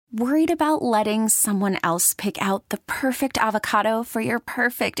Worried about letting someone else pick out the perfect avocado for your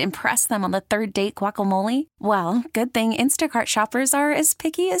perfect impress them on the third date guacamole? Well, good thing Instacart shoppers are as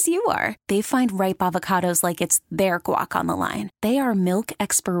picky as you are. They find ripe avocados like it's their guac on the line. They are milk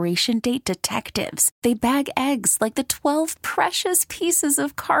expiration date detectives. They bag eggs like the 12 precious pieces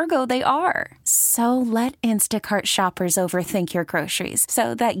of cargo they are. So let Instacart shoppers overthink your groceries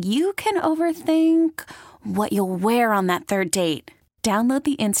so that you can overthink what you'll wear on that third date. Download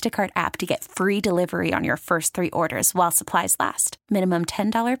the Instacart app to get free delivery on your first 3 orders while supplies last. Minimum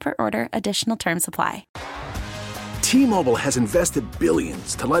 $10 per order. Additional terms apply. T-Mobile has invested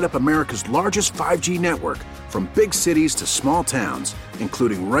billions to light up America's largest 5G network, from big cities to small towns,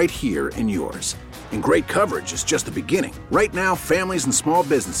 including right here in yours. And great coverage is just the beginning. Right now, families and small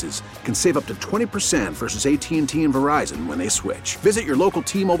businesses can save up to 20% versus AT&T and Verizon when they switch. Visit your local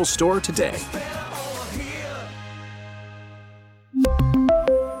T-Mobile store today.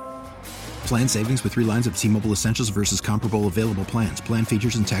 Plan savings with 3 lines of T-Mobile Essentials versus comparable available plans. Plan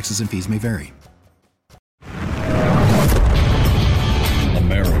features and taxes and fees may vary.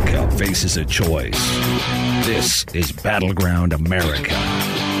 America faces a choice. This is Battleground America.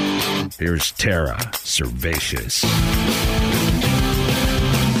 Here's Tara Servatius.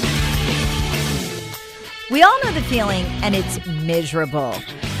 We all know the feeling, and it's miserable.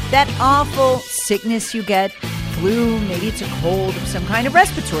 That awful sickness you get, flu, maybe it's a cold or some kind of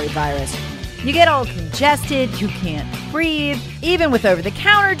respiratory virus. You get all congested, you can't breathe. Even with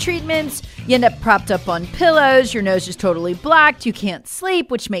over-the-counter treatments, you end up propped up on pillows, your nose is totally blocked, you can't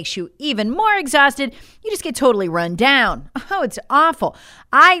sleep, which makes you even more exhausted. You just get totally run down. Oh, it's awful.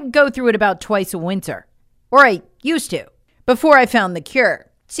 I go through it about twice a winter. Or I used to, before I found the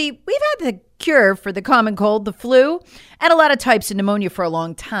cure. See, we've had the cure for the common cold, the flu, and a lot of types of pneumonia for a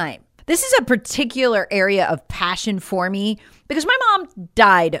long time. This is a particular area of passion for me because my mom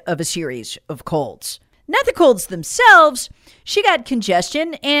died of a series of colds. Not the colds themselves. She got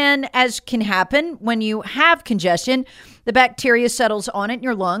congestion, and as can happen when you have congestion, the bacteria settles on it in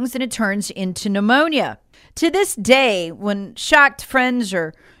your lungs and it turns into pneumonia. To this day, when shocked friends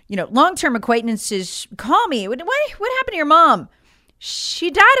or, long-term acquaintances call me, what happened to your mom? She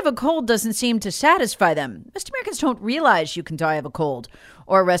died of a cold doesn't seem to satisfy them. Most Americans don't realize you can die of a cold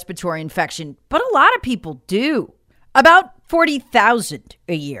or a respiratory infection, but a lot of people do. About 40,000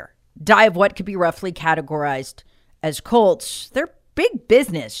 a year die of what could be roughly categorized as colds. They're big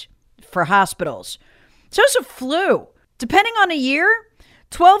business for hospitals. So's a flu. Depending on a year,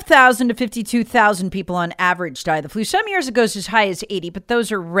 12,000 to 52,000 people on average die of the flu. Some years it goes as high as 80, but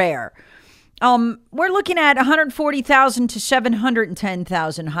those are rare. We're looking at 140,000 to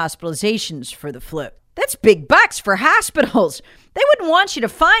 710,000 hospitalizations for the flu. That's big bucks for hospitals. They wouldn't want you to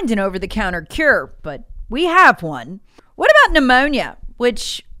find an over-the-counter cure, but we have one. What about pneumonia,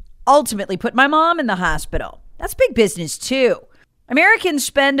 which ultimately put my mom in the hospital? That's big business, too. Americans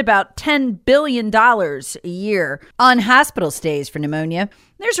spend about $10 billion a year on hospital stays for pneumonia.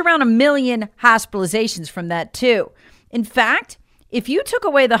 There's around 1 million hospitalizations from that, too. In fact, if you took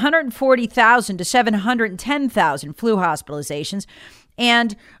away the 140,000 to 710,000 flu hospitalizations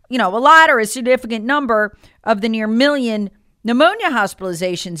and, a lot or a significant number of the near million pneumonia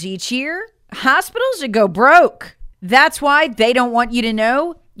hospitalizations each year, hospitals would go broke. That's why they don't want you to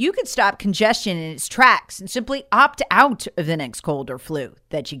know you could stop congestion in its tracks and simply opt out of the next cold or flu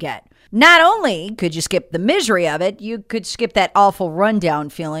that you get. Not only could you skip the misery of it, you could skip that awful rundown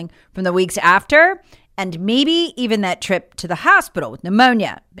feeling from the weeks after, and maybe even that trip to the hospital with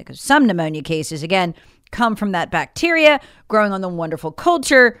pneumonia, because some pneumonia cases, again, come from that bacteria growing on the wonderful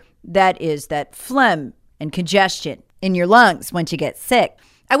culture that is that phlegm and congestion in your lungs once you get sick.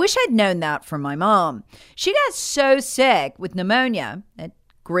 I wish I'd known that from my mom. She got so sick with pneumonia, it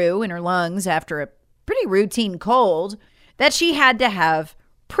grew in her lungs after a pretty routine cold, that she had to have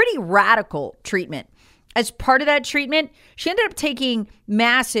pretty radical treatment. As part of that treatment, she ended up taking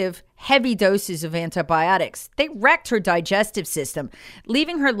massive, heavy doses of antibiotics. They wrecked her digestive system,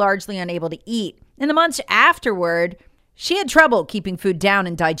 leaving her largely unable to eat. In the months afterward, she had trouble keeping food down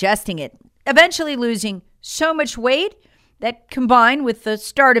and digesting it, eventually losing so much weight that, combined with the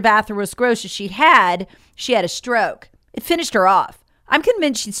start of atherosclerosis she had a stroke. It finished her off. I'm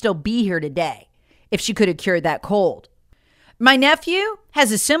convinced she'd still be here today if she could have cured that cold. My nephew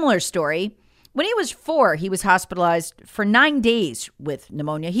has a similar story. When he was 4, he was hospitalized for 9 days with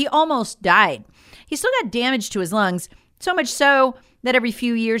pneumonia. He almost died. He still got damage to his lungs, so much so that every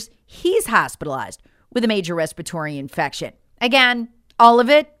few years he's hospitalized with a major respiratory infection. Again, all of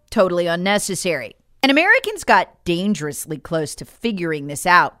it totally unnecessary. And Americans got dangerously close to figuring this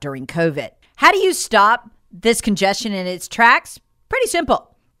out during COVID. How do you stop this congestion in its tracks? Pretty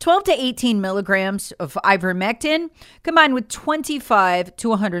simple. 12 to 18 milligrams of ivermectin combined with 25 to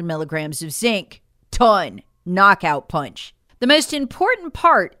 100 milligrams of zinc. Ton. Knockout punch. The most important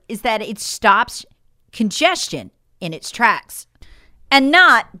part is that it stops congestion in its tracks. And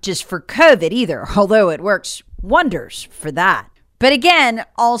not just for COVID either, although it works wonders for that. But again,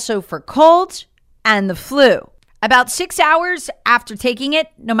 also for colds and the flu. About 6 hours after taking it,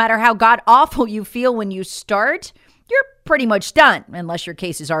 no matter how god-awful you feel when you start, you're pretty much done, unless your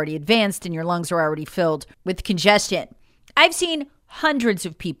case is already advanced and your lungs are already filled with congestion. I've seen hundreds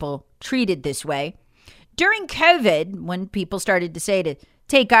of people treated this way. During COVID, when people started to say to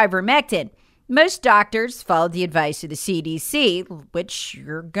take ivermectin, most doctors followed the advice of the CDC, which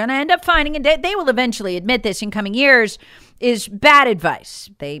you're going to end up finding, and they will eventually admit this in coming years, is bad advice.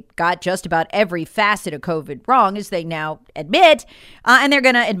 They got just about every facet of COVID wrong, as they now admit, and they're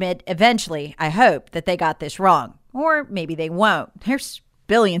going to admit eventually, I hope, that they got this wrong. Or maybe they won't. There's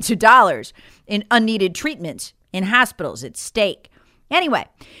billions of dollars in unneeded treatments in hospitals at stake. Anyway,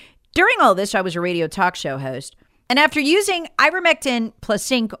 during all this, I was a radio talk show host, and after using ivermectin plus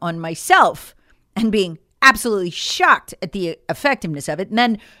zinc on myself and being absolutely shocked at the effectiveness of it, and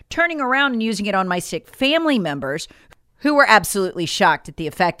then turning around and using it on my sick family members who were absolutely shocked at the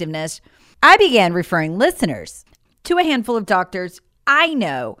effectiveness, I began referring listeners to a handful of doctors I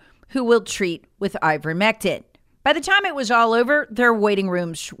know who will treat with ivermectin. By the time it was all over, their waiting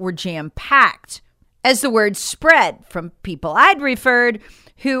rooms were jam-packed. As the word spread from people I'd referred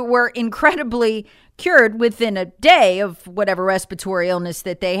who were incredibly cured within a day of whatever respiratory illness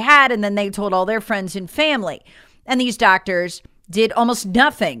that they had, and then they told all their friends and family. And these doctors did almost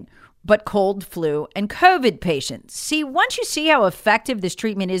nothing but cold, flu, and COVID patients. See, once you see how effective this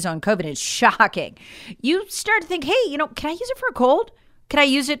treatment is on COVID, it's shocking. You start to think, hey, can I use it for a cold? Can I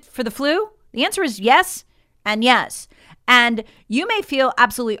use it for the flu? The answer is yes and yes. And you may feel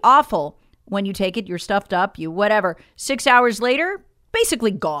absolutely awful when you take it, you're stuffed up, you whatever. 6 hours later,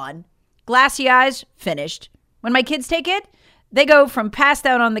 basically gone. Glassy eyes, finished. When my kids take it, they go from passed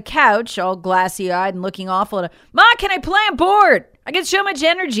out on the couch, all glassy-eyed and looking awful, to, Ma, can I play? I'm bored. I get so much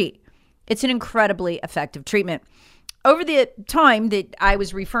energy. It's an incredibly effective treatment. Over the time that I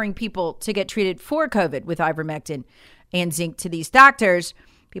was referring people to get treated for COVID with ivermectin and zinc to these doctors,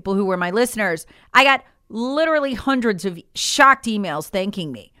 people who were my listeners, I got literally hundreds of shocked emails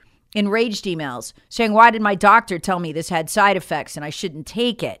thanking me, enraged emails saying, why did my doctor tell me this had side effects and I shouldn't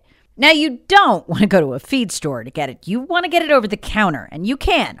take it? Now, you don't want to go to a feed store to get it. You want to get it over the counter, and you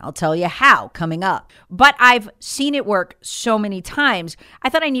can. I'll tell you how coming up. But I've seen it work so many times, I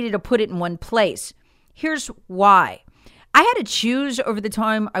thought I needed to put it in one place. Here's why. I had to choose over the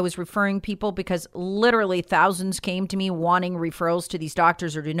time I was referring people because literally thousands came to me wanting referrals to these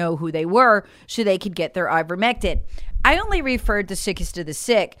doctors or to know who they were so they could get their ivermectin. I only referred the sickest of the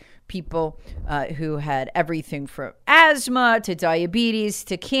sick, people who had everything from asthma to diabetes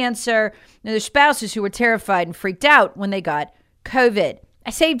to cancer, and their spouses who were terrified and freaked out when they got COVID. I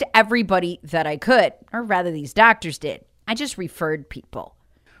saved everybody that I could, or rather these doctors did. I just referred people.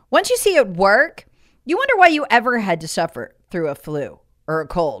 Once you see it work, you wonder why you ever had to suffer through a flu or a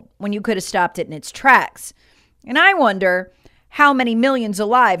cold when you could have stopped it in its tracks. And I wonder how many millions of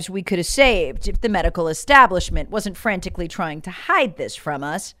lives we could have saved if the medical establishment wasn't frantically trying to hide this from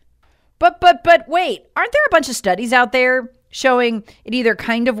us. But wait, aren't there a bunch of studies out there showing it either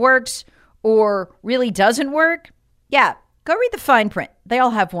kind of works or really doesn't work? Yeah, go read the fine print. They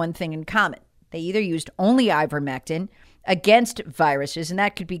all have one thing in common. They either used only ivermectin against viruses, and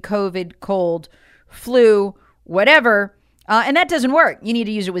that could be COVID, cold, flu, whatever, and that doesn't work. You need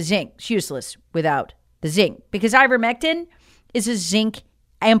to use it with zinc. It's useless without the zinc because ivermectin is a zinc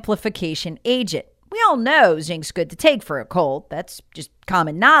amplification agent. We all know zinc's good to take for a cold. That's just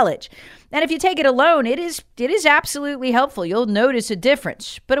common knowledge. And if you take it alone, it is absolutely helpful. You'll notice a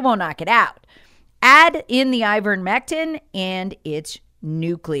difference, but it won't knock it out. Add in the ivermectin and it's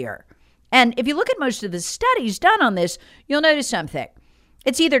nuclear. And if you look at most of the studies done on this, you'll notice something.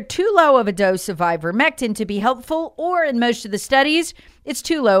 It's either too low of a dose of ivermectin to be helpful, or in most of the studies, it's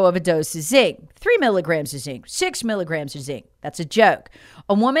too low of a dose of zinc. 3 milligrams of zinc, 6 milligrams of zinc. That's a joke.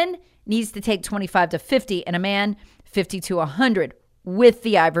 A woman needs to take 25 to 50 and a man 50 to 100 with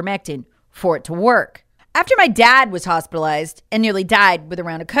the ivermectin for it to work. After my dad was hospitalized and nearly died with a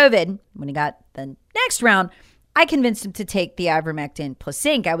round of COVID, when he got the next round, I convinced him to take the ivermectin plus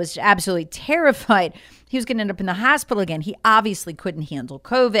zinc. I was absolutely terrified he was going to end up in the hospital again. He obviously couldn't handle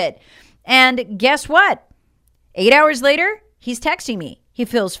COVID. And guess what? 8 hours later, he's texting me. He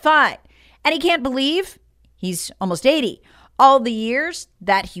feels fine. And he can't believe, he's almost 80, all the years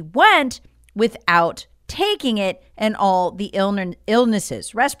that he went without taking it and all the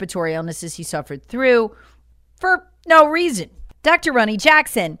illnesses, respiratory illnesses he suffered through for no reason. Dr. Ronnie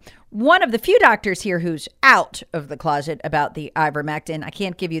Jackson, one of the few doctors here who's out of the closet about the ivermectin. I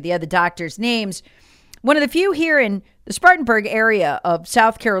can't give you the other doctors' names. One of the few here in the Spartanburg area of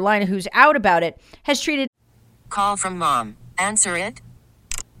South Carolina who's out about it has treated. Call from mom. Answer it.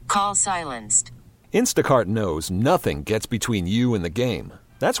 Call silenced. Instacart knows nothing gets between you and the game.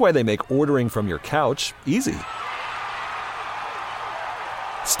 That's why they make ordering from your couch easy.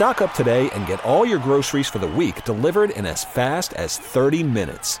 Stock up today and get all your groceries for the week delivered in as fast as 30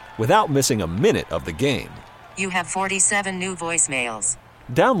 minutes without missing a minute of the game. You have 47 new voicemails.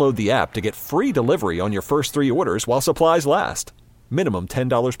 Download the app to get free delivery on your first 3 orders while supplies last. Minimum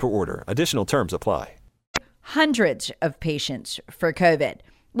 $10 per order. Additional terms apply. Hundreds of patients for COVID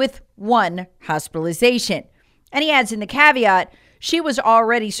with one hospitalization. And he adds in the caveat, she was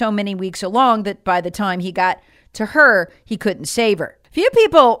already so many weeks along that by the time he got to her, he couldn't save her. Few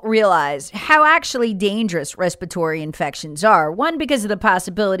people realize how actually dangerous respiratory infections are. One, because of the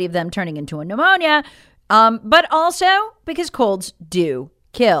possibility of them turning into a pneumonia, but also because colds do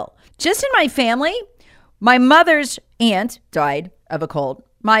kill. Just in my family, my mother's aunt died of a cold.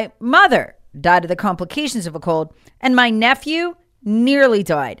 My mother died of the complications of a cold, and my nephew nearly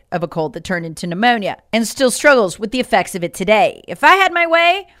died of a cold that turned into pneumonia and still struggles with the effects of it today. If I had my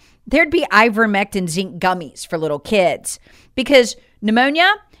way, there'd be ivermectin zinc gummies for little kids because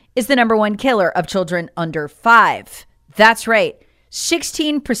pneumonia is the number one killer of children under 5. That's right.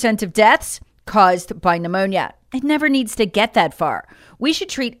 16% of deaths caused by pneumonia. It never needs to get that far. We should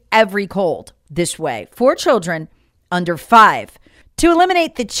treat every cold this way for children under 5 to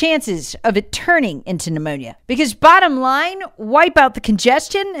eliminate the chances of it turning into pneumonia. Because bottom line, wipe out the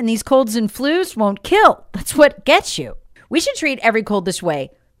congestion and these colds and flus won't kill. That's what gets you. We should treat every cold this way,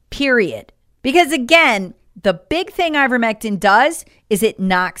 period. Because again, the big thing ivermectin does is it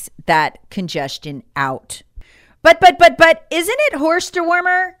knocks that congestion out. But isn't it horse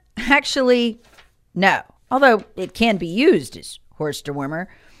dewormer? Actually, no. Although it can be used as horse dewormer.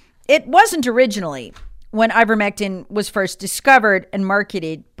 It wasn't originally when ivermectin was first discovered and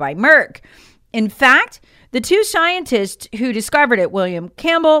marketed by Merck. In fact, the 2 scientists who discovered it, William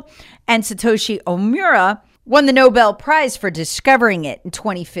Campbell and Satoshi Omura, won the Nobel Prize for discovering it in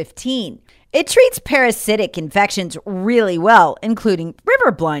 2015. It treats parasitic infections really well, including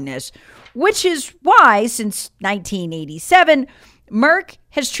river blindness, which is why since 1987, Merck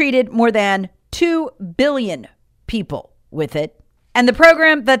has treated more than 2 billion people with it. And the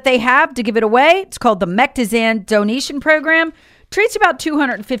program that they have to give it away, it's called the Mectizan Donation Program, treats about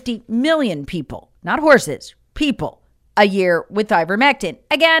 250 million people, not horses, people, a year with ivermectin.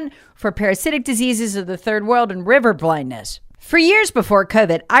 Again, for parasitic diseases of the third world and river blindness. For years before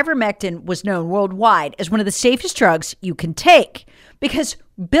COVID, ivermectin was known worldwide as one of the safest drugs you can take because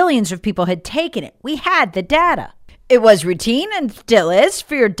billions of people had taken it. We had the data. It was routine and still is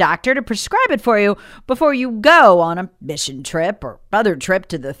for your doctor to prescribe it for you before you go on a mission trip or other trip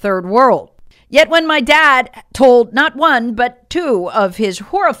to the third world. Yet when my dad told not 1, but 2 of his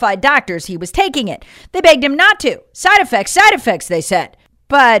horrified doctors he was taking it, they begged him not to. Side effects, they said.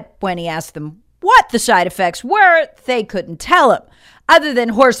 But when he asked them what the side effects were, they couldn't tell him, other than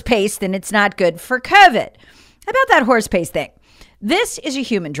horse paste and it's not good for COVID. About that horse paste thing. This is a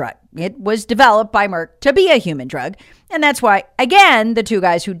human drug. It was developed by Merck to be a human drug. And that's why, again, the 2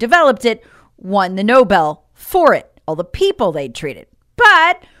 guys who developed it won the Nobel for it, all the people they'd treated.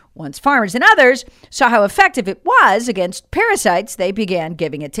 But once farmers and others saw how effective it was against parasites, they began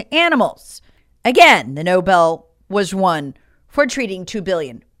giving it to animals. Again, the Nobel was won for treating 2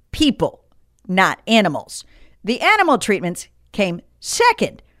 billion people, not animals. The animal treatments came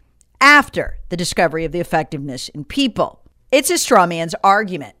second after the discovery of the effectiveness in people. It's a straw man's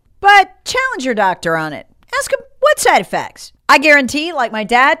argument, but challenge your doctor on it. Ask him what side effects. I guarantee, like my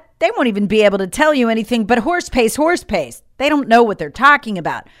dad, they won't even be able to tell you anything but horse paste. They don't know what they're talking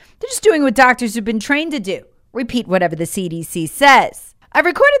about. They're just doing what doctors have been trained to do. Repeat whatever the CDC says. I've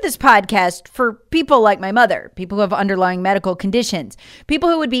recorded this podcast for people like my mother, people who have underlying medical conditions, people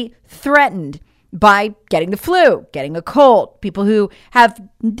who would be threatened by getting the flu, getting a cold, people who have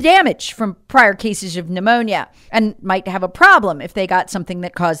damage from prior cases of pneumonia and might have a problem if they got something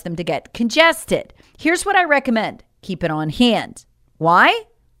that caused them to get congested. Here's what I recommend. Keep it on hand. Why?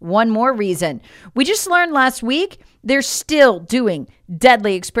 One more reason. We just learned last week they're still doing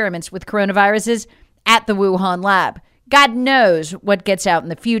deadly experiments with coronaviruses at the Wuhan lab. God knows what gets out in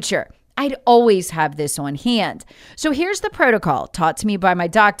the future. I'd always have this on hand. So here's the protocol taught to me by my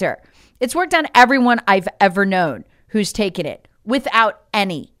doctor. It's worked on everyone I've ever known who's taken it without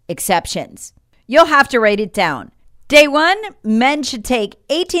any exceptions. You'll have to write it down. Day 1, men should take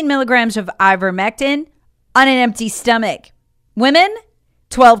 18 milligrams of ivermectin on an empty stomach. Women,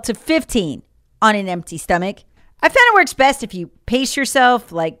 12 to 15 on an empty stomach. I found it works best if you pace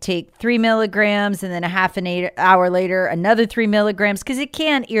yourself, like take 3 milligrams and then a half an hour later, another 3 milligrams, because it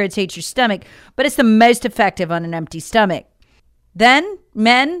can irritate your stomach, but it's the most effective on an empty stomach. Then,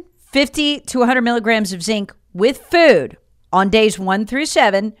 men, 50 to 100 milligrams of zinc with food on days 1 through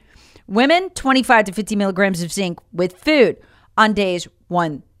 7. Women, 25 to 50 milligrams of zinc with food on days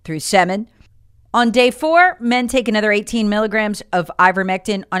 1 through 7. On day 4, men take another 18 milligrams of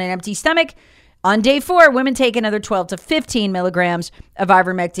ivermectin on an empty stomach. On day 4, women take another 12 to 15 milligrams of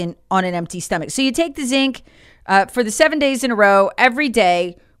ivermectin on an empty stomach. So you take the zinc for the 7 days in a row every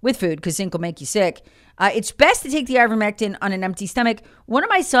day with food, because zinc will make you sick. It's best to take the ivermectin on an empty stomach. One of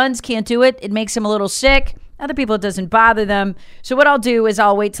my sons can't do it. It makes him a little sick. Other people, it doesn't bother them. So what I'll do is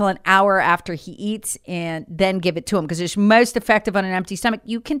I'll wait till an hour after he eats and then give it to him, because it's most effective on an empty stomach.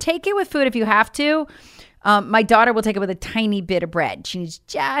 You can take it with food if you have to. My daughter will take it with a tiny bit of bread. She needs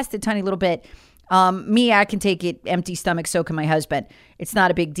just a tiny little bit. Me, I can take it empty stomach, so can my husband. It's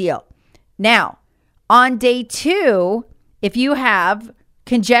not a big deal. Now, on day 2, if you have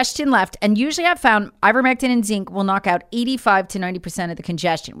congestion left, and usually I've found ivermectin and zinc will knock out 85 to 90% of the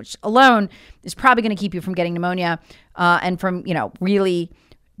congestion, which alone is probably going to keep you from getting pneumonia and from, really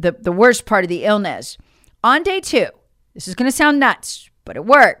the worst part of the illness. On day 2, this is going to sound nuts, but it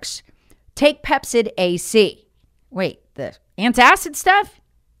works. Take Pepcid AC. Wait, the antacid stuff?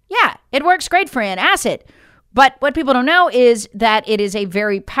 Yeah, it works great for antacid. But what people don't know is that it is a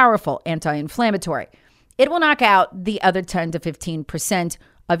very powerful anti-inflammatory. It will knock out the other 10 to 15%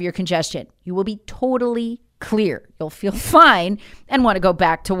 of your congestion. You will be totally clear. You'll feel fine and want to go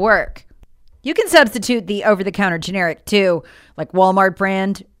back to work. You can substitute the over-the-counter generic too, like Walmart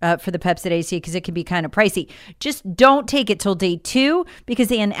brand for the Pepcid AC, because it can be kind of pricey. Just don't take it till day 2, because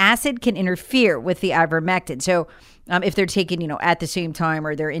the antacid can interfere with the ivermectin. So if they're taken, at the same time,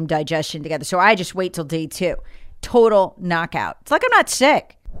 or they're in digestion together. So I just wait till day 2. Total knockout. It's like I'm not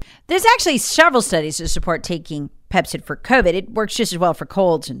sick. There's actually several studies to support taking Pepcid for COVID. It works just as well for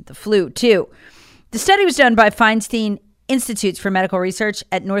colds and the flu too. The study was done by Feinstein Institutes for Medical Research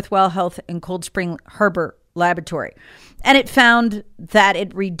at Northwell Health and Cold Spring Harbor Laboratory. And it found that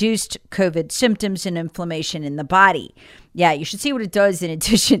it reduced COVID symptoms and inflammation in the body. Yeah, you should see what it does in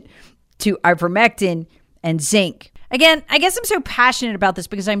addition to ivermectin and zinc. Again, I guess I'm so passionate about this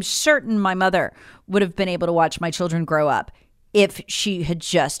because I'm certain my mother would have been able to watch my children grow up if she had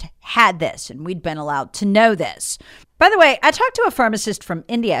just had this and we'd been allowed to know this. By the way, I talked to a pharmacist from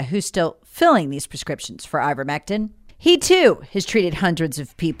India who's still filling these prescriptions for ivermectin. He too has treated hundreds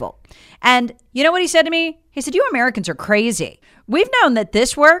of people. And you know what he said to me? He said, "You Americans are crazy. We've known that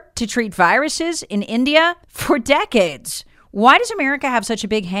this worked to treat viruses in India for decades. Why does America have such a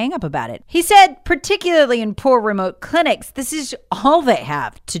big hang up about it?" He said, particularly in poor remote clinics, this is all they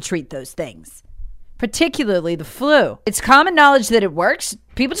have to treat those things, particularly the flu. It's common knowledge that it works.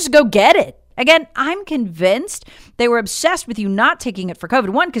 People just go get it. Again, I'm convinced they were obsessed with you not taking it for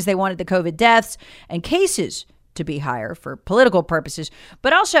COVID. One, because they wanted the COVID deaths and cases to be higher for political purposes,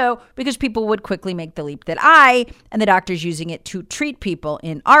 but also because people would quickly make the leap that I and the doctors using it to treat people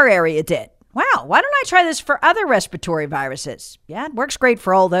in our area did. Wow, why don't I try this for other respiratory viruses? Yeah, it works great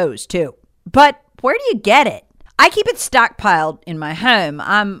for all those too. But where do you get it? I keep it stockpiled in my home.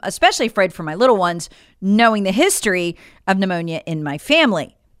 I'm especially afraid for my little ones, knowing the history of pneumonia in my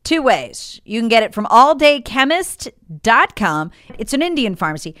family. 2 ways. You can get it from alldaychemist.com. It's an Indian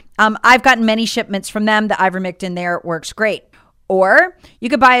pharmacy. I've gotten many shipments from them. The ivermectin there works great. Or you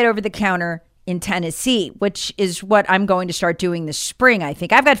could buy it over the counter in Tennessee, which is what I'm going to start doing this spring, I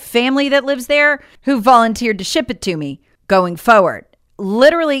think. I've got family that lives there who volunteered to ship it to me going forward.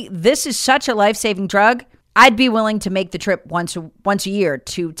 Literally, this is such a life-saving drug. I'd be willing to make the trip once a year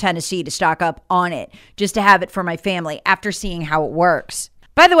to Tennessee to stock up on it, just to have it for my family after seeing how it works.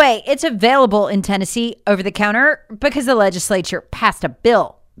 By the way, it's available in Tennessee over the counter because the legislature passed a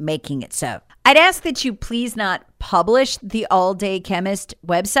bill making it so. I'd ask that you please not publish the All Day Chemist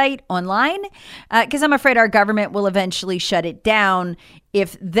website online because I'm afraid our government will eventually shut it down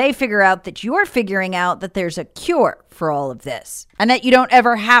if they figure out that you're figuring out that there's a cure for all of this and that you don't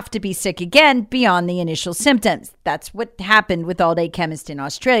ever have to be sick again beyond the initial symptoms. That's what happened with All Day Chemist in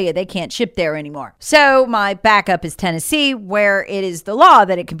Australia. They can't ship there anymore. So my backup is Tennessee, where it is the law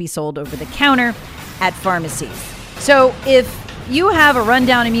that it can be sold over the counter at pharmacies. So if you have a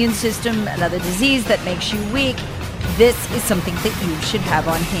rundown immune system, another disease that makes you weak, this is something that you should have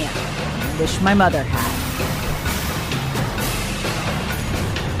on hand. I wish my mother had.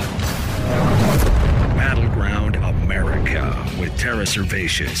 with Tara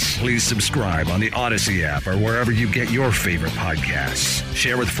Servatius. Please subscribe on the Odyssey app or wherever you get your favorite podcasts.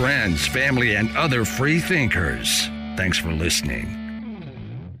 Share with friends, family, and other free thinkers. Thanks for listening.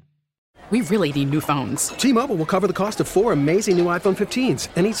 We really need new phones. T-Mobile will cover the cost of 4 amazing new iPhone 15s,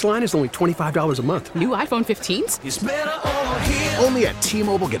 and each line is only $25 a month. New iPhone 15s? It's better over here. Only at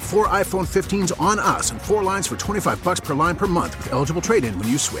T-Mobile, get 4 iPhone 15s on us and 4 lines for $25 per line per month with eligible trade-in when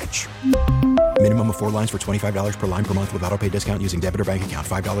you switch. Minimum of 4 lines for $25 per line per month with autopay discount using debit or bank account.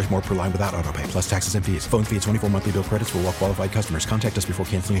 $5 more per line without autopay, plus taxes and fees. Phone fee at 24 monthly bill credits for well-qualified customers. Contact us before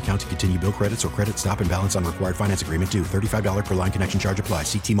canceling account to continue bill credits or credit stop and balance on required finance agreement due. $35 per line connection charge applies.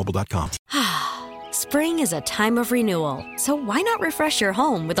 See T-Mobile.com. Spring is a time of renewal, so why not refresh your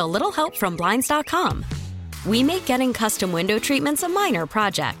home with a little help from Blinds.com? We make getting custom window treatments a minor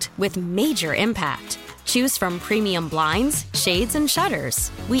project with major impact. Choose from premium blinds, shades, and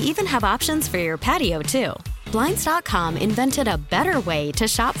shutters. We even have options for your patio, too. Blinds.com invented a better way to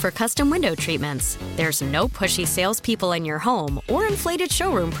shop for custom window treatments. There's no pushy salespeople in your home or inflated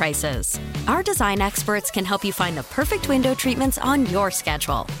showroom prices. Our design experts can help you find the perfect window treatments on your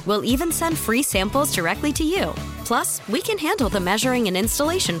schedule. We'll even send free samples directly to you. Plus, we can handle the measuring and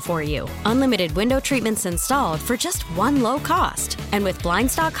installation for you. Unlimited window treatments installed for just one low cost. And with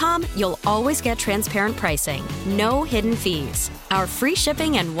Blinds.com, you'll always get transparent pricing. No hidden fees. Our free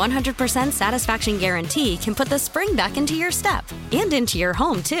shipping and 100% satisfaction guarantee can put the spring back into your step and into your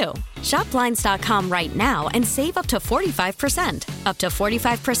home, too. Shop Blinds.com right now and save up to 45%. Up to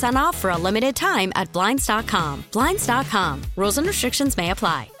 45% off for a limited time at Blinds.com. Blinds.com. Rules and restrictions may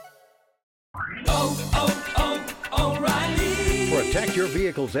apply. O'Reilly. Protect your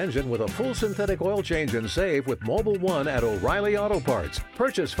vehicle's engine with a full synthetic oil change and save with Mobil 1 at O'Reilly Auto Parts.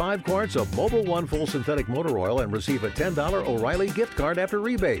 Purchase 5 quarts of Mobil 1 full synthetic motor oil and receive a $10 O'Reilly gift card after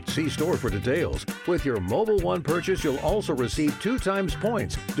rebate. See store for details. With your Mobil 1 purchase, you'll also receive 2 times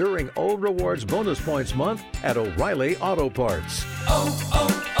points during O Rewards Bonus Points Month at O'Reilly Auto Parts.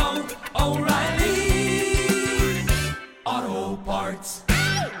 O'Reilly Auto Parts.